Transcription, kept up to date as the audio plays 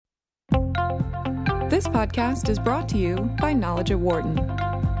This podcast is brought to you by Knowledge at Wharton.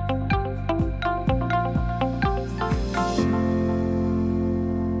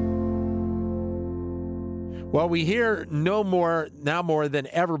 Well, we hear now more than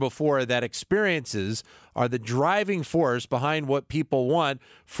ever before that experiences are the driving force behind what people want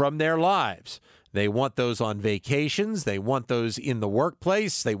from their lives. They want those on vacations. They want those in the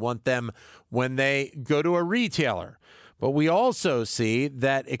workplace. They want them when they go to a retailer. But we also see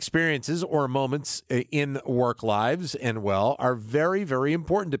that experiences or moments in work lives are very, very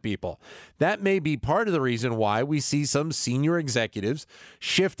important to people. That may be part of the reason why we see some senior executives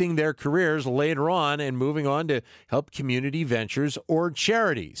shifting their careers later on and moving on to help community ventures or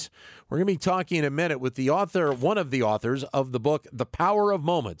charities. We're going to be talking in a minute with one of the authors of the book, The Power of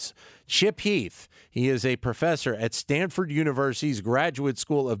Moments, Chip Heath. He is a professor at Stanford University's Graduate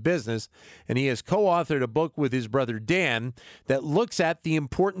School of Business, and he has co-authored a book with his brother Dan that looks at the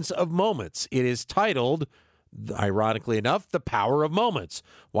importance of moments. It is titled, ironically enough, The Power of Moments,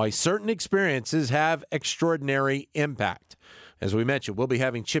 Why Certain Experiences Have Extraordinary Impact. As we mentioned, we'll be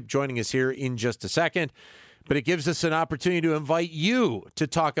having Chip joining us here in just a second. But it gives us an opportunity to invite you to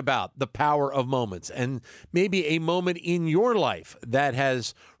talk about the power of moments and maybe a moment in your life that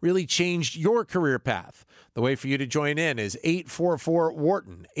has really changed your career path. The way for you to join in is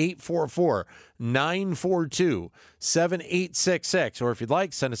 844-WHARTON, 844-942-7866. Or if you'd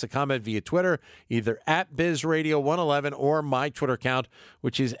like, send us a comment via Twitter, either at BizRadio111 or my Twitter account,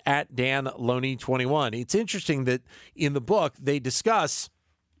 which is at DanLoney21. It's interesting that in the book, they discuss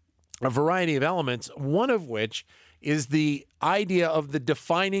a variety of elements, one of which is the idea of the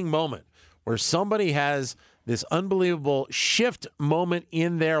defining moment, where somebody has this unbelievable shift moment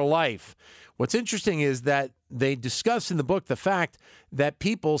in their life. What's interesting is that they discuss in the book the fact that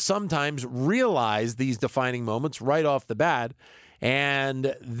people sometimes realize these defining moments right off the bat,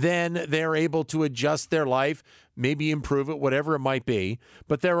 and then they're able to adjust their life, maybe improve it, whatever it might be.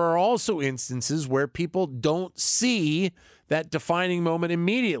 But there are also instances where people don't see that defining moment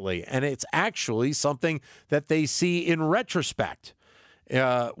immediately, and it's actually something that they see in retrospect,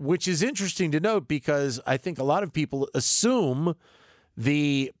 which is interesting to note because I think a lot of people assume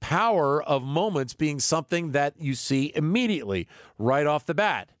the power of moments being something that you see immediately, right off the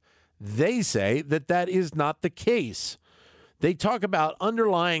bat. They say that that is not the case. They talk about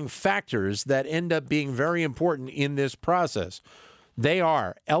underlying factors that end up being very important in this process. They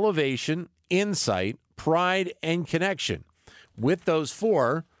are elevation, insight, pride, and connection. With those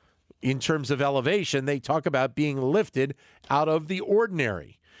four, in terms of elevation, they talk about being lifted out of the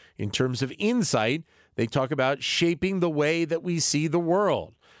ordinary. In terms of insight, they talk about shaping the way that we see the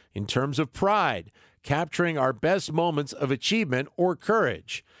world. In terms of pride, capturing our best moments of achievement or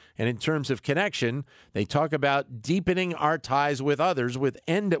courage. And in terms of connection, they talk about deepening our ties with others, which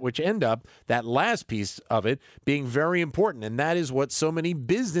end up, that last piece of it, being very important. And that is what so many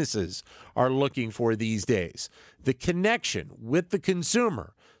businesses are looking for these days. The connection with the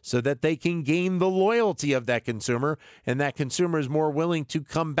consumer so that they can gain the loyalty of that consumer, and that consumer is more willing to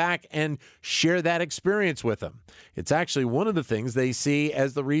come back and share that experience with them. It's actually one of the things they see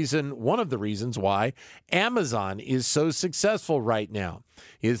as one of the reasons why Amazon is so successful right now,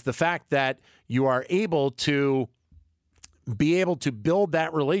 is the fact that you are able to build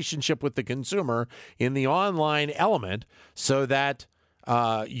that relationship with the consumer in the online element so that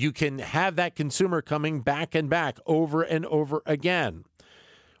you can have that consumer coming back and back over and over again.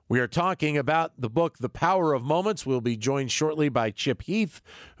 We are talking about the book, The Power of Moments. We'll be joined shortly by Chip Heath,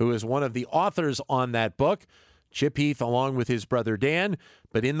 who is one of the authors on that book. Chip Heath, along with his brother Dan.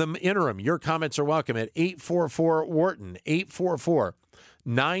 But in the interim, your comments are welcome at 844-WHARTON,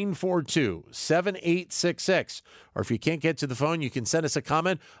 844-942-7866. Or if you can't get to the phone, you can send us a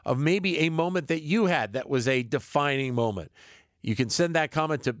comment of maybe a moment that you had that was a defining moment. You can send that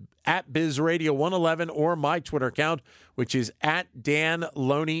comment to at BizRadio111 or my Twitter account, which is at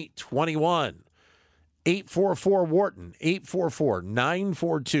DanLoney21. 844-WHARTON,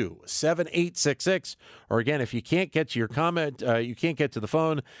 844-942-7866. Or again, if you can't get to your comment, you can't get to the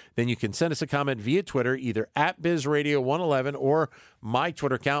phone, then you can send us a comment via Twitter, either at BizRadio111 or my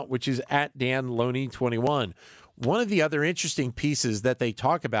Twitter account, which is at DanLoney21. One of the other interesting pieces that they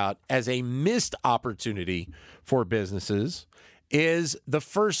talk about as a missed opportunity for businesses is the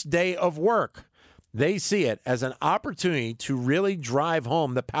first day of work. They see it as an opportunity to really drive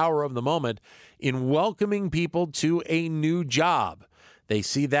home the power of the moment in welcoming people to a new job. They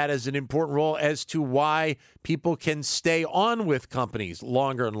see that as an important role as to why people can stay on with companies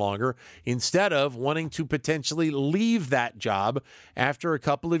longer and longer instead of wanting to potentially leave that job after a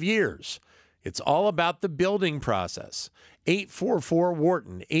couple of years. It's all about the building process.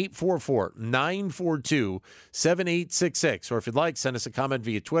 844-WHARTON, 844-942-7866. Or if you'd like, send us a comment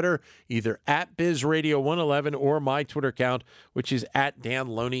via Twitter, either at BizRadio111 or my Twitter account, which is at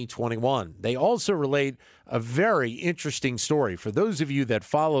DanLoney21. They also relate a very interesting story. For those of you that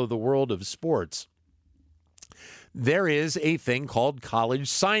follow the world of sports, there is a thing called College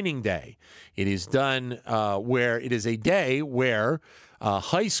Signing Day. It is done where it is a day where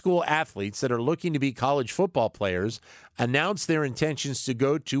high school athletes that are looking to be college football players announce their intentions to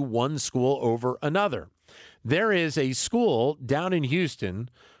go to one school over another. There is a school down in Houston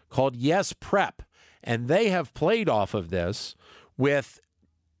called Yes Prep, and they have played off of this with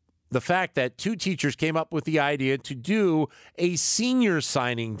the fact that two teachers came up with the idea to do a senior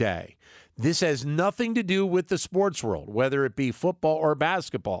signing day. This has nothing to do with the sports world, whether it be football or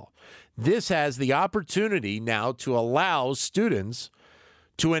basketball. This has the opportunity now to allow students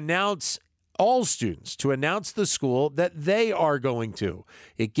to announce, all students, to announce the school that they are going to.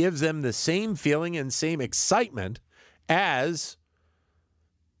 It gives them the same feeling and same excitement as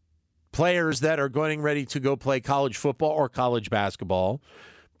players that are getting ready to go play college football or college basketball,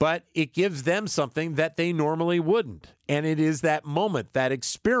 but it gives them something that they normally wouldn't. And it is that moment, that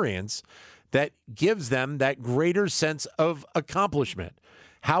experience, that gives them that greater sense of accomplishment.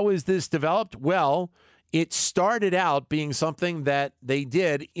 How is this developed? Well, it started out being something that they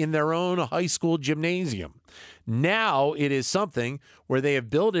did in their own high school gymnasium. Now it is something where they have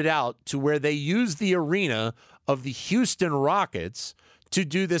built it out to where they use the arena of the Houston Rockets to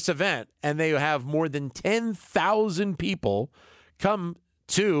do this event. And they have more than 10,000 people come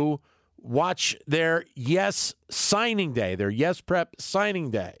to watch their Yes signing day, their Yes Prep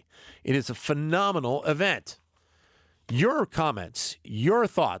signing day. It is a phenomenal event. Your comments, your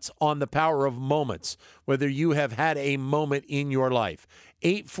thoughts on the power of moments, whether you have had a moment in your life.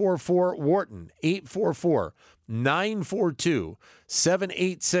 844-WHARTON,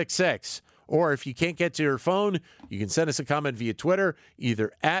 844-942-7866. Or if you can't get to your phone, you can send us a comment via Twitter,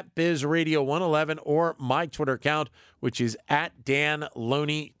 either at BizRadio111 or my Twitter account, which is at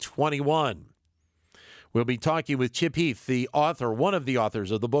DanLoney21. We'll be talking with Chip Heath, the author, one of the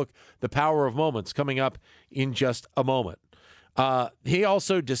authors of the book, The Power of Moments, coming up in just a moment. He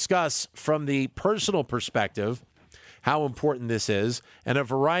also discussed from the personal perspective how important this is and a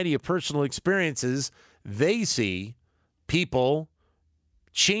variety of personal experiences they see people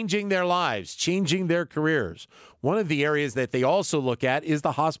changing their lives, changing their careers. One of the areas that they also look at is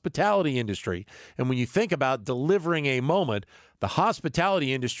the hospitality industry. And when you think about delivering a moment, the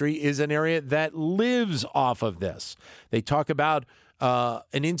hospitality industry is an area that lives off of this. They talk about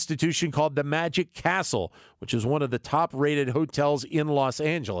an institution called the Magic Castle, which is one of the top-rated hotels in Los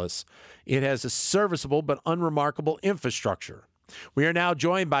Angeles. It has a serviceable but unremarkable infrastructure. We are now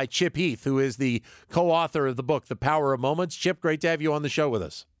joined by Chip Heath, who is the co-author of the book, The Power of Moments. Chip, great to have you on the show with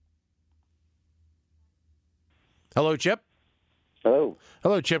us. Hello, Chip. Hello.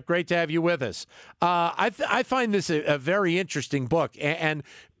 Hello, Chip. Great to have you with us. I find this a very interesting book, and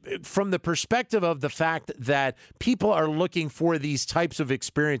from the perspective of the fact that people are looking for these types of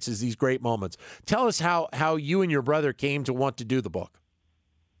experiences, these great moments. Tell us how you and your brother came to want to do the book.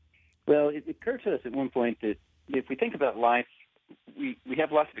 Well, it occurred to us at one point that if we think about life, we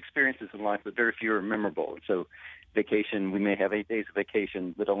have lots of experiences in life, but very few are memorable. And so vacation, we may have 8 days of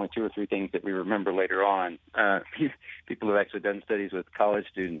vacation, but only 2 or 3 things that we remember later on. People have actually done studies with college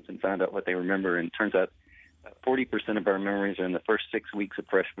students and found out what they remember, and it turns out 40% of our memories are in the first 6 weeks of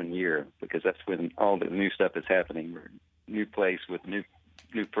freshman year, because that's when all the new stuff is happening. We're in a new place with new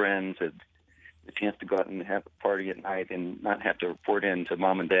friends, and the chance to go out and have a party at night and not have to report in to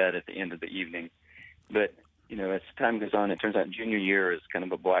mom and dad at the end of the evening. But as time goes on, it turns out junior year is kind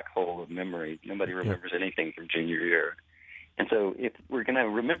of a black hole of memory. Nobody remembers anything from junior year. And so if we're going to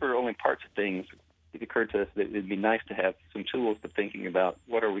remember only parts of things, it occurred to us that it would be nice to have some tools for thinking about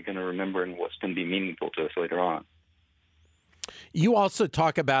what are we going to remember and what's going to be meaningful to us later on. You also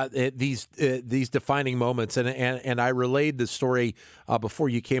talk about these defining moments, and I relayed the story before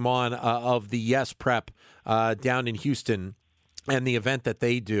you came on of the Yes Prep down in Houston and the event that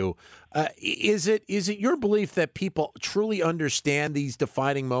they do. Is it your belief that people truly understand these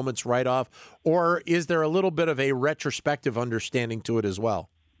defining moments right off, or is there a little bit of a retrospective understanding to it as well?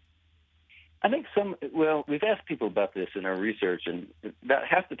 I think we've asked people about this in our research, and about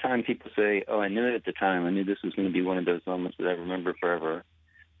half the time people say, I knew it at the time. I knew this was going to be one of those moments that I remember forever.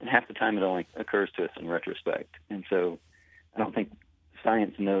 And half the time it only occurs to us in retrospect. And so I don't think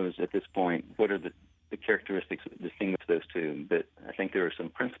science knows at this point what are the characteristics that distinguish those two. But I think there are some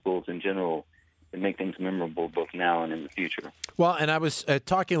principles in general make things memorable both now and in the future. Well, and I was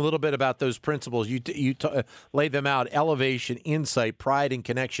talking a little bit about those principles. You lay them out: elevation, insight, pride, and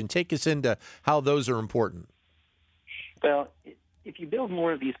connection. Take us into how those are important. Well, if you build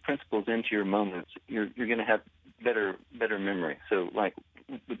more of these principles into your moments, you're going to have better memory. So, like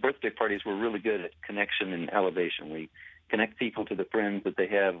the birthday parties, we're really good at connection and elevation. We connect people to the friends that they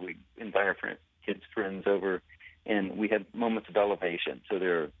have. We invite our kids' friends over, and we have moments of elevation. So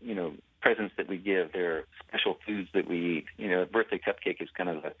there are, presents that we give. There are special foods that we eat. A birthday cupcake is kind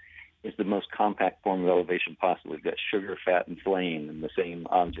of is the most compact form of elevation possible. We've got sugar, fat, and flame in the same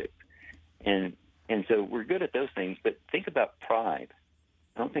object. And so we're good at those things, but think about pride.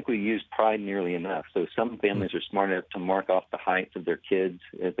 I don't think we use pride nearly enough. So some families are smart enough to mark off the heights of their kids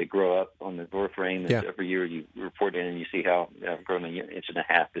as they grow up on the door frame. And every year you report in and you see how I've grown an inch and a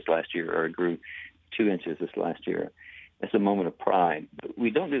half this last year, or I grew 2 inches this last year. That's a moment of pride. But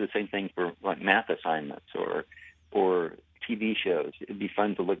we don't do the same thing for like math assignments or TV shows. It'd be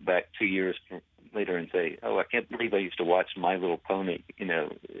fun to look back 2 years later and say, oh, I can't believe I used to watch My Little Pony,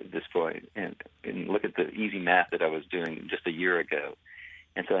 at this point, and look at the easy math that I was doing just a year ago.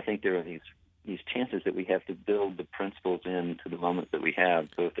 And so I think there are these chances that we have to build the principles into the moments that we have,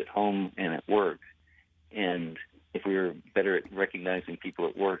 both at home and at work. And if we were better at recognizing people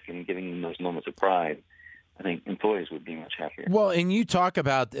at work and giving them those moments of pride, I think employees would be much happier. Well, and you talk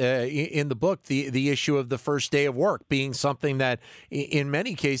about in the book the issue of the first day of work being something that in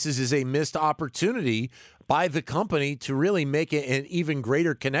many cases is a missed opportunity by the company to really make an even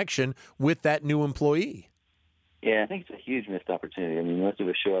greater connection with that new employee. Yeah, I think it's a huge missed opportunity. I mean, most of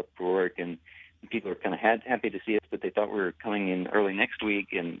us show up for work and people are kind of happy to see us, but they thought we were coming in early next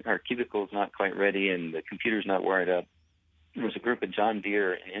week and our cubicle's not quite ready and the computer's not wired up. There was a group at John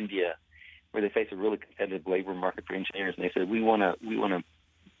Deere in India where they face a really competitive labor market for engineers, and they said, we want to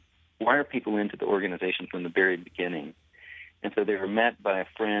wire people into the organization from the very beginning. And so they were met by a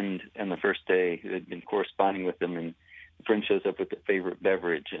friend on the first day who had been corresponding with them, and the friend shows up with their favorite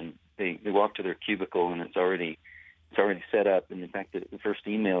beverage, and they walk to their cubicle, and it's already set up. And in fact, the first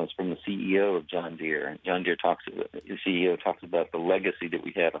email is from the CEO of John Deere. And John Deere the CEO talks about the legacy that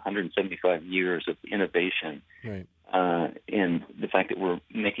we have, 175 years of innovation, right. And the fact that we're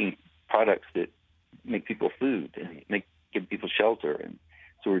making products that make people food and give people shelter. And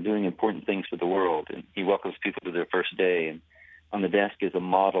so we're doing important things for the world. And he welcomes people to their first day. And on the desk is a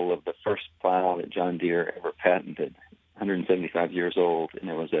model of the first plow that John Deere ever patented, 175 years old. And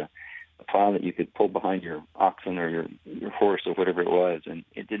there was a plow that you could pull behind your oxen or your horse or whatever it was. And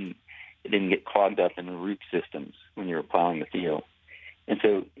it didn't get clogged up in the root systems when you were plowing the field. And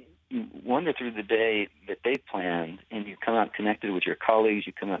so you wander through the day that they planned, and you come out connected with your colleagues.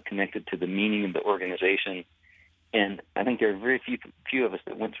 You come out connected to the meaning of the organization. And I think there are very few of us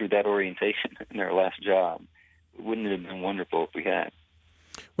that went through that orientation in their last job. Wouldn't it have been wonderful if we had?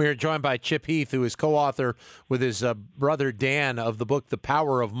 We are joined by Chip Heath, who is co-author with his brother Dan of the book, The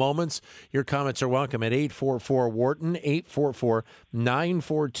Power of Moments. Your comments are welcome at 844-WHARTON,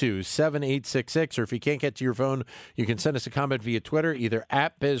 844-942-7866. Or if you can't get to your phone, you can send us a comment via Twitter, either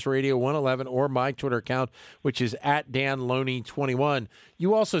at BizRadio111 or my Twitter account, which is at DanLoney21.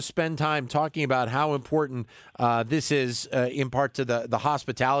 You also spend time talking about how important this is in part to the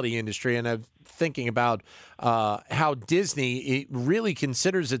hospitality industry, and I'm thinking about how Disney it really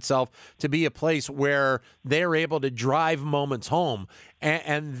considers itself to be a place where they're able to drive moments home.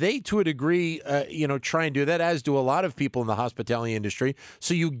 And they, to a degree, try and do that, as do a lot of people in the hospitality industry.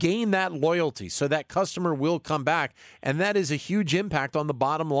 So you gain that loyalty, so that customer will come back. And that is a huge impact on the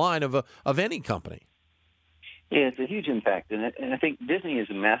bottom line of any company. Yeah, it's a huge impact. And I think Disney is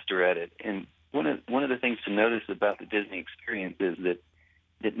a master at it. And one of the things to notice about the Disney experience is that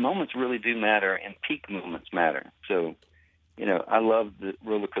moments really do matter, and peak moments matter. So, I love the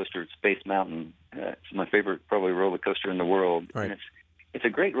roller coaster at Space Mountain. It's my favorite, probably, roller coaster in the world. Right. And it's a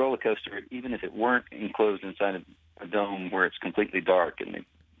great roller coaster, even if it weren't enclosed inside of a dome where it's completely dark and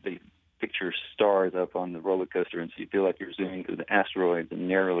they picture stars up on the roller coaster, and so you feel like you're zooming through the asteroids and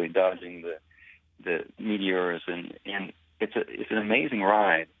narrowly dodging the meteors, and it's an amazing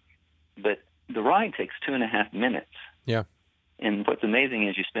ride. But the ride takes 2.5 minutes. Yeah. And what's amazing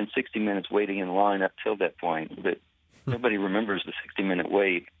is you spend 60 minutes waiting in line up till that point, but nobody remembers the 60-minute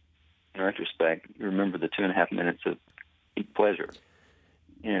wait. In retrospect, you remember the 2.5 minutes of peak pleasure.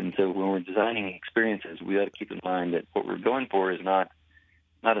 And so when we're designing experiences, we got to keep in mind that what we're going for is not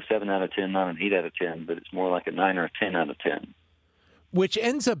a 7 out of 10, not an 8 out of 10, but it's more like a 9 or a 10 out of 10. Which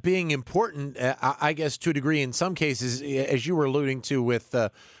ends up being important, I guess, to a degree in some cases, as you were alluding to with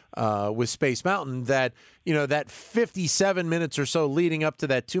Space Mountain, that that 57 minutes or so leading up to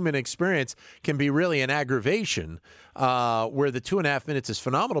that 2-minute experience can be really an aggravation, where the 2.5 minutes is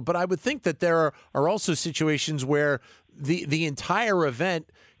phenomenal. But I would think that there are also situations where the entire event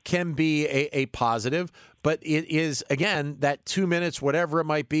can be a positive, but it is, again, that 2 minutes, whatever it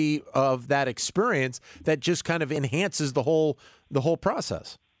might be, of that experience that just kind of enhances the whole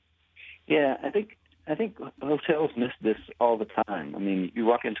process. Yeah, I think hotels miss this all the time. I mean, you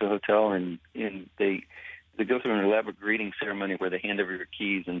walk into a hotel and they go through an elaborate greeting ceremony where they hand over your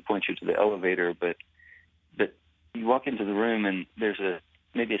keys and point you to the elevator, but you walk into the room and there's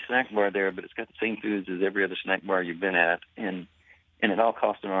maybe a snack bar there, but it's got the same foods as every other snack bar you've been at, and it all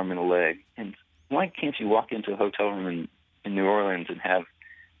costs an arm and a leg. And why can't you walk into a hotel room in New Orleans and have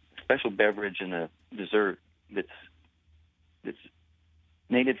a special beverage and a dessert that's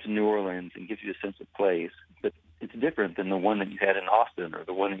native to New Orleans and gives you a sense of place, but it's different than the one that you had in Austin or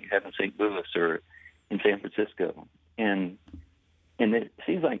the one that you had in St. Louis or in San Francisco. And it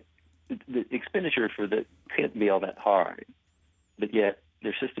seems like the expenditure for that can't be all that hard, but yet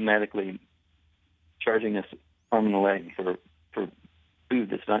they're systematically charging us arm and a leg for food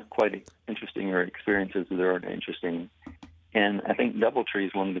that's not quite interesting or experiences that aren't interesting. And I think DoubleTree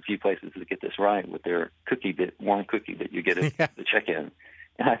is one of the few places that get this right with their warm cookie that you get at the check-in.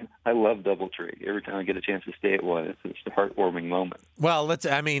 And I love DoubleTree. Every time I get a chance to stay at one, it's a heartwarming moment. Well, let's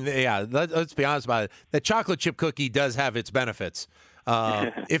be honest about it. The chocolate chip cookie does have its benefits.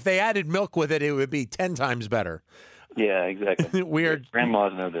 If they added milk with it, it would be 10 times better. Yeah, exactly.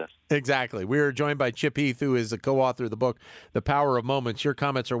 Grandmas know this. Exactly. We are joined by Chip Heath, who is the co-author of the book, The Power of Moments. Your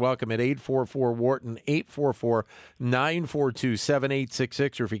comments are welcome at 844-WHARTON,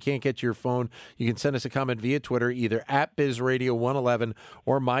 844-942-7866. Or if you can't get to your phone, you can send us a comment via Twitter, either at BizRadio111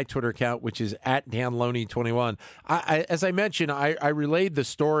 or my Twitter account, which is at DanLoney21. As I mentioned, I relayed the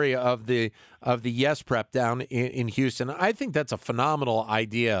story of the Yes Prep down in Houston. I think that's a phenomenal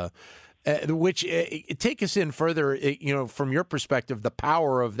idea. Which take us in further, from your perspective, the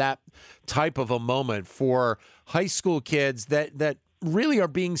power of that type of a moment for high school kids that really are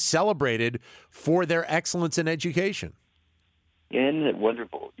being celebrated for their excellence in education. Yeah, isn't it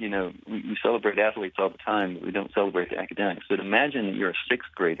wonderful? We celebrate athletes all the time, but we don't celebrate the academics. But imagine that you're a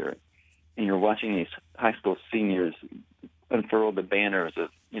sixth grader and you're watching these high school seniors unfurl the banners of,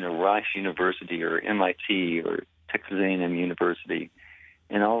 Rice University or MIT or Texas A&M University.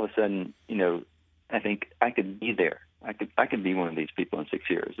 And all of a sudden, I think I could be there. I could be one of these people in 6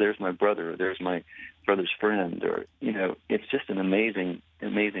 years. There's my brother. There's my brother's friend. Or it's just an amazing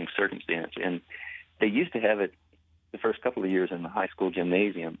circumstance. And they used to have it the first couple of years in the high school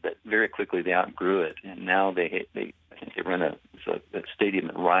gymnasium, but very quickly they outgrew it. And now I think they run a stadium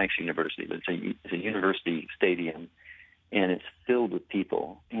at Rice University. But it's a university stadium, and it's filled with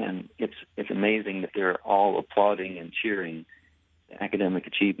people. And it's amazing that they're all applauding and cheering academic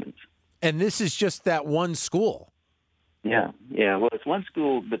achievements. And this is just that one school. Yeah. Well, it's one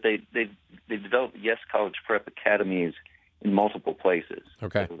school, but they developed Yes College Prep academies in multiple places.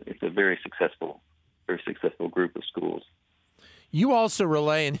 Okay. So it's a very successful group of schools. You also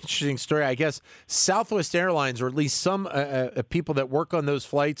relay an interesting story. I guess Southwest Airlines, or at least some people that work on those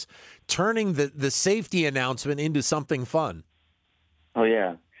flights, turning the safety announcement into something fun. Oh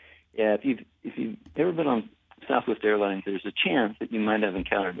yeah. If you've ever been on Southwest Airlines, there's a chance that you might have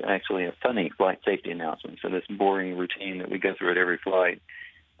encountered actually a funny flight safety announcement. So this boring routine that we go through at every flight.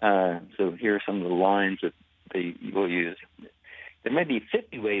 So here are some of the lines that they will use. There may be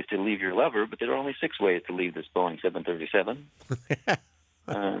 50 ways to leave your lover, but there are only 6 ways to leave this Boeing 737.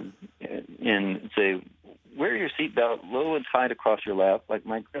 And say, wear your seatbelt low and tight across your lap, like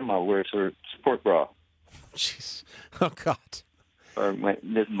my grandma wears her sport bra. Jeez. Oh, God. Or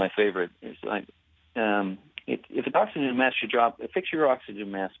this is my favorite. It's like, if an oxygen mask should drop, fix your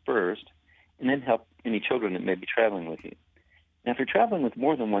oxygen mask first, and then help any children that may be traveling with you. Now, if you're traveling with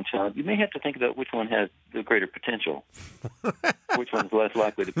more than one child, you may have to think about which one has the greater potential, which one's less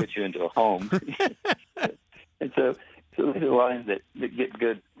likely to put you into a home. And so these are lines that get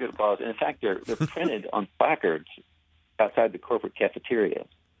good applause. And in fact, they're printed on placards outside the corporate cafeteria.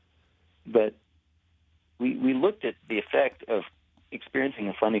 But we looked at the effect of experiencing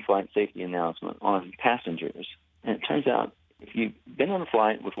a funny flight safety announcement on passengers. And it turns out if you've been on a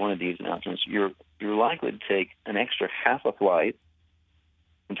flight with one of these announcements, you're likely to take an extra half a flight,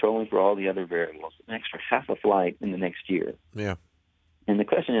 controlling for all the other variables, an extra half a flight in the next year. Yeah. And the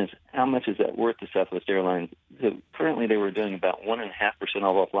question is, how much is that worth to Southwest Airlines? So currently they were doing about 1.5% of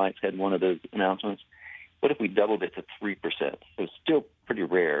all flights had one of those announcements. what if we doubled it to 3%? So it's still pretty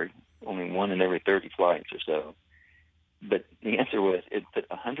rare, only 1 in every 30 flights or so. But the answer was it put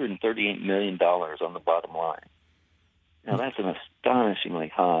 $138 million on the bottom line. Now, that's an astonishingly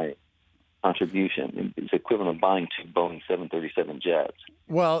high contribution. It's equivalent of buying 2 Boeing 737 jets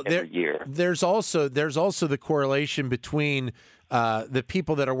every year. There's also the correlation between the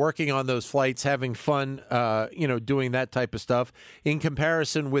people that are working on those flights having fun, doing that type of stuff in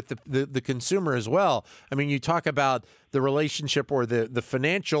comparison with the consumer as well. I mean, you talk about the relationship or the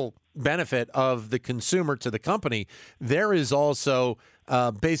financial benefit of the consumer to the company. There is also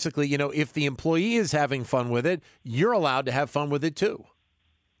basically, if the employee is having fun with it, you're allowed to have fun with it too.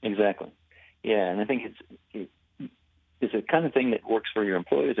 Exactly. Yeah, and I think it's a kind of thing that works for your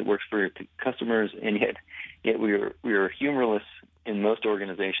employees, it works for your customers, and yet we are humorless in most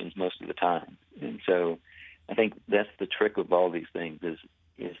organizations most of the time. And so I think that's the trick of all these things is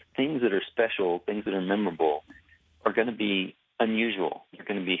things that are special, things that are memorable are going to be unusual. They're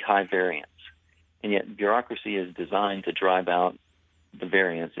going to be high variance. And yet bureaucracy is designed to drive out the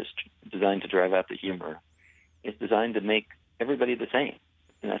variance. It's designed to drive out the humor. It's designed to make everybody the same.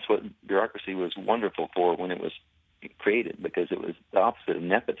 And that's what bureaucracy was wonderful for when it was created, because it was the opposite of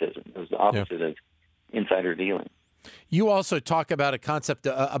nepotism. It was the opposite of insider dealing. You also talk about a concept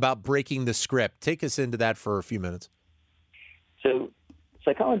about breaking the script. Take us into that for a few minutes. So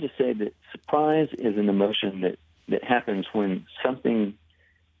psychologists say that surprise is an emotion that happens when something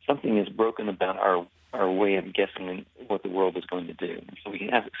is broken about our way of guessing what the world is going to do. So we can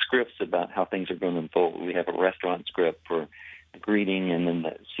have scripts about how things are going to unfold. We have a restaurant script for the greeting and then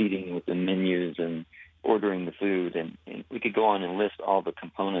the seating with the menus and ordering the food. And we could go on and list all the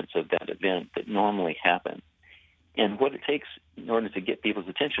components of that event that normally happen. And what it takes in order to get people's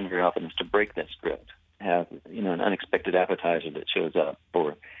attention very often is to break that script, have an unexpected appetizer that shows up,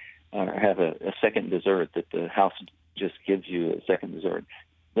 or have a second dessert that the house just gives you a second dessert.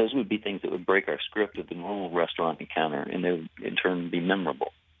 Those would be things that would break our script of the normal restaurant encounter, and they would in turn be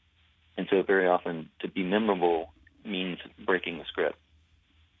memorable. And so very often to be memorable means breaking the script.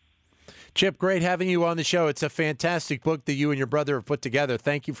 Chip, great having you on the show. It's a fantastic book that you and your brother have put together.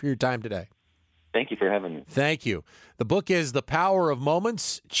 Thank you for your time today. Thank you for having me. Thank you. The book is The Power of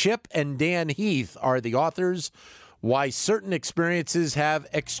Moments. Chip and Dan Heath are the authors. Why Certain Experiences Have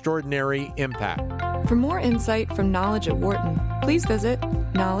Extraordinary Impact. For more insight from Knowledge at Wharton, please visit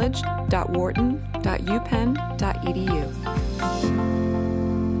knowledge.wharton.upenn.edu.